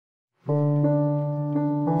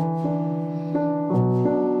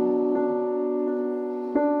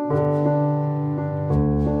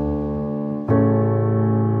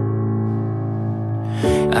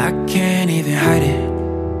even hide it.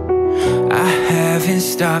 I haven't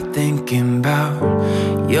stopped thinking about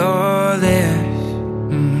your lips,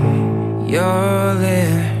 your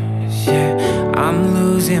lips, yeah. I'm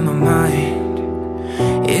losing my mind.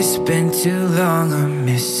 It's been too long, I'm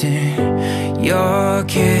missing your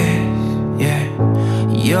kiss, yeah,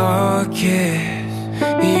 your kiss.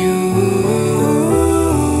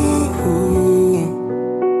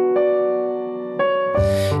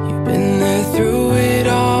 You've been there through it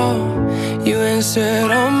all. You answered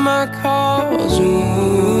all my calls.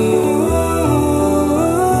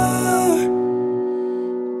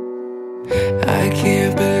 I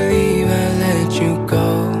can't believe I let you go.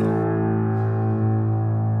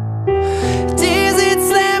 Tears, it's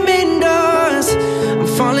slamming doors. I'm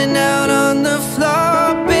falling out on the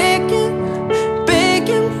floor, begging,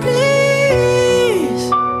 begging, please.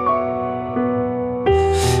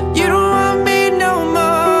 You don't want me no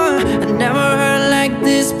more. I never heard like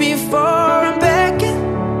this before. I'm begging,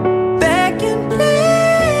 begging,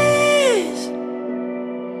 please.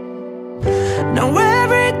 Now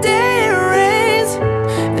every day it rains,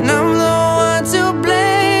 and I'm the one to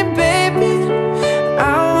blame, baby. I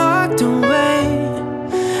walked away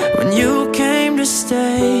when you came to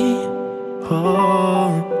stay. Oh,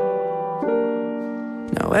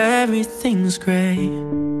 now everything's great.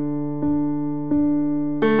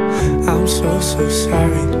 I'm so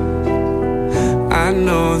sorry. I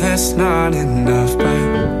know that's not enough, but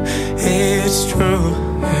it's true,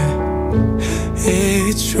 yeah,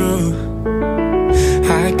 it's true.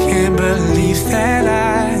 I can't believe that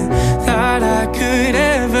I thought I could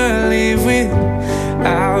ever live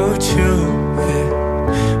without you, yeah,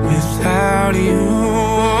 without you.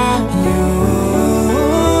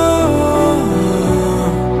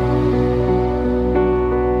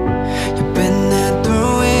 You've been there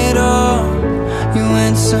through it all. You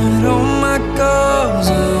answered all my calls.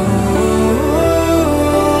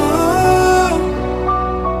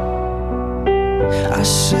 I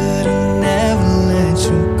should've never let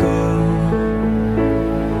you go.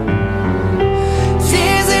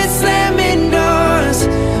 Tears, it's slamming doors.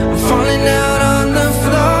 I'm falling out on the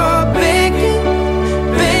floor, begging,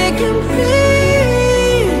 begging,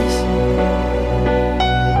 please.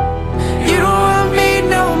 You don't want me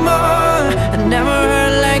no more. I never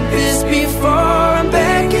heard like this before. I'm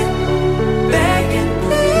begging, begging,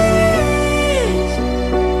 please.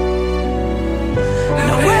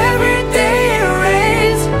 Now every day it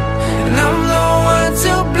rains, and I'm the one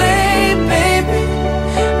to blame, baby.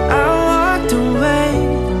 I walked away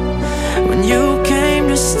when you came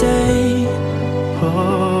to stay.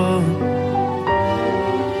 Oh,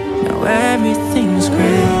 now everything's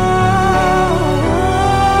great.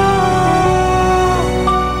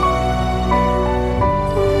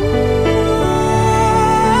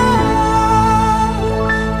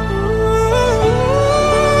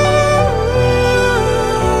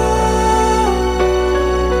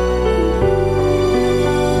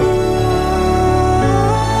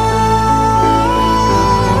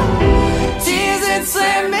 Tears and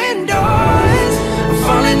slamming doors. I'm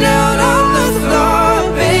falling out on the floor,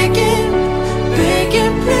 begging,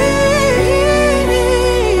 begging, please.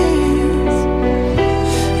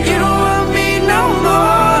 You don't want me no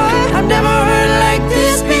more. I've never heard like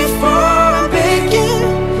this before. I'm begging,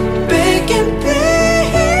 begging, please.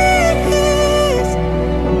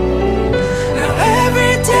 Now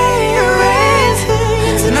every day it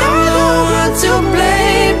rains, and I'm the one to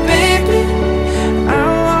blame, baby. I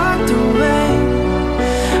walked away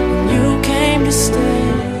when you came to stay.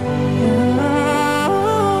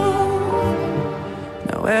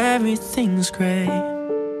 Now everything's great.